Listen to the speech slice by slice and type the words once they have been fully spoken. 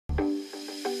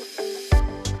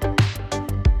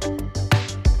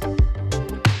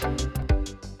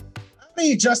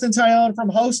me, Justin Taillon from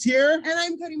Host here. And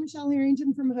I'm Cody Michelle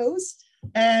Herrington from Host.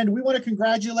 And we want to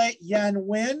congratulate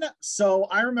Nguyen. So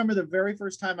I remember the very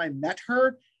first time I met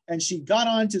her, and she got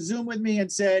on to Zoom with me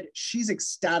and said she's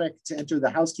ecstatic to enter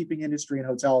the housekeeping industry in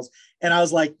hotels. And I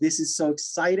was like, this is so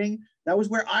exciting. That was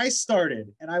where I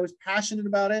started, and I was passionate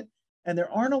about it. And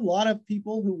there aren't a lot of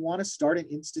people who want to start in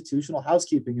institutional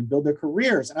housekeeping and build their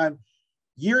careers. And I'm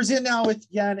years in now with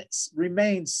Nguyen,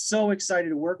 remain so excited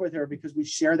to work with her because we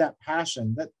share that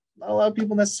passion that not a lot of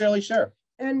people necessarily share.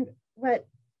 And what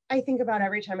I think about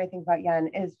every time I think about Nguyen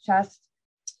is just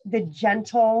the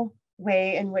gentle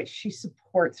way in which she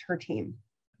supports her team.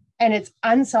 And it's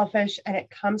unselfish, and it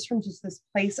comes from just this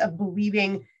place of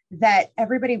believing that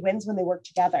everybody wins when they work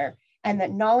together, and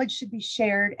that knowledge should be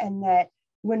shared, and that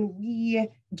when we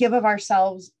give of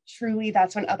ourselves, truly,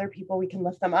 that's when other people, we can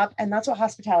lift them up. And that's what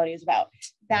hospitality is about.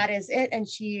 That is it. And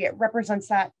she represents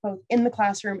that both in the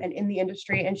classroom and in the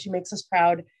industry. And she makes us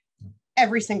proud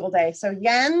every single day. So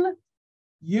Nguyen,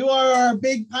 you are our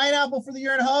big pineapple for the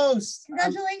year in Host.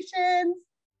 Congratulations.